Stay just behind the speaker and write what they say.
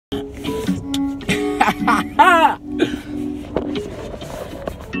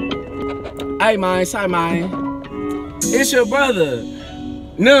Hey man, sorry man. It's your brother,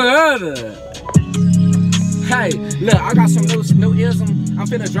 none other. Hey, look, I got some new ism. I'm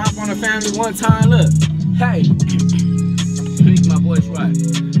finna drop on the family one time. Look, hey, make my voice right.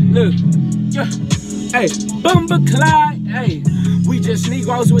 Look, yeah, hey, Bumba Clyde. Hey, we just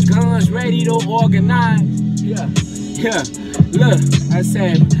Negroes with guns ready to organize. Yeah, yeah. Look, I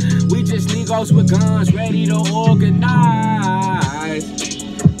said we just Negroes with guns ready to organize.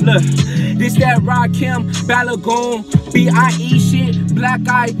 Look, this that Rakem, Balogun, B.I.E. shit, black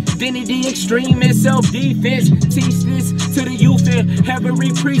identity, extremist, self-defense. Teach this to the youth in every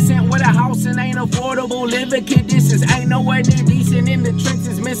precinct with a house and ain't affordable living conditions. Ain't nowhere near decent in the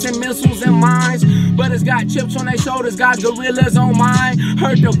trenches, missing missiles and mines. But it's got chips on their shoulders, got gorillas on mine.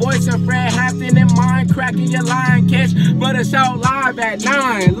 Heard the voice of Fred Hampton in mind, cracking your line, catch Brotha SHAWT live at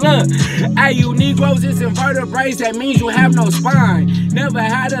 9. Look, hey, you Negroes, it's invertebrates, that means you have no spine. Never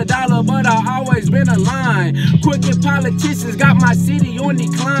had a dollar, but I always been aligned. Crooked politicians got my city on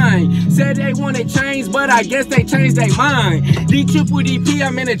decline. Said they wanted change, but I guess they changed their mind. D-triple-D-P,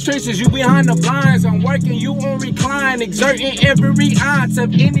 I'm in the trenches, you behind the blinds. I'm working, you on recline, exerting every ounce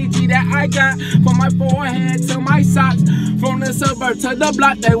of energy that I got. From my forehead to my socks, from the suburb to the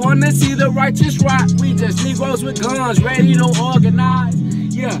block, they wanna see the righteous rock. We just Negroes with guns, ready to organize.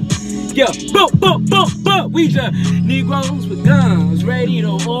 Yeah. Yeah, boop, we just Negroes with guns, ready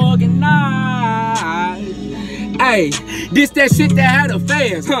to organize. Hey, this that shit that had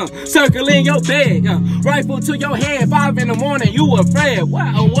affairs, circle in your bed, rifle to your head, 5 in the morning, you afraid.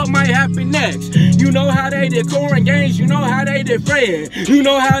 Wow, what might happen next? You know how they did Corin Gaines, you know how they did Fred, you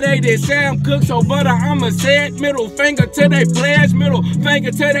know how they did Sam Cooke, so brother, I'ma say it, middle finger to they pledge, middle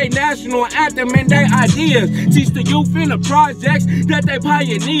finger to they national anthem and they ideas. Teach the youth in the projects that they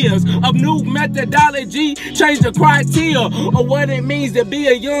pioneers of new methodology, change the criteria of what it means to be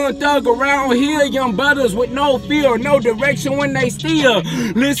a young thug around here, young brothers with no fear, no direction when they steer.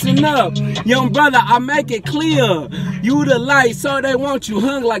 Listen up, young brother, I make it clear. You the light, so they want you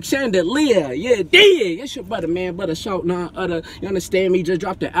hung like chandelier. Yeah, dig. It's your brother, man, Brotha SHAWT, none other. You understand me? Just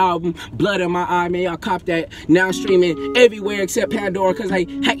dropped the album, Blood in My Eye, man. Y'all cop that. Now streaming everywhere except Pandora, cause they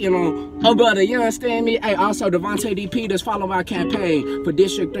hating on a brother. You understand me? Hey, also Devontae DP, just follow my campaign for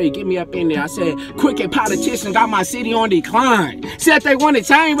District 3. Get me up in there. I said, crooked politicians got my city on decline. Said they wanted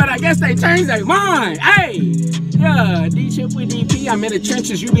change, but I guess they changed their mind. Hey. Yeah, D-triple-D-P, I'm in the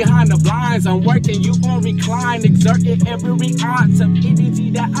trenches, you behind the blinds. I'm working, you on recline, exerting every ounce of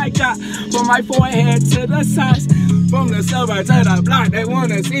energy that I got. From my forehead to the sides, from the suburb to the block, they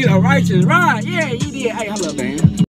wanna see the righteous ride. Yeah, you did. Hey, hold up, man.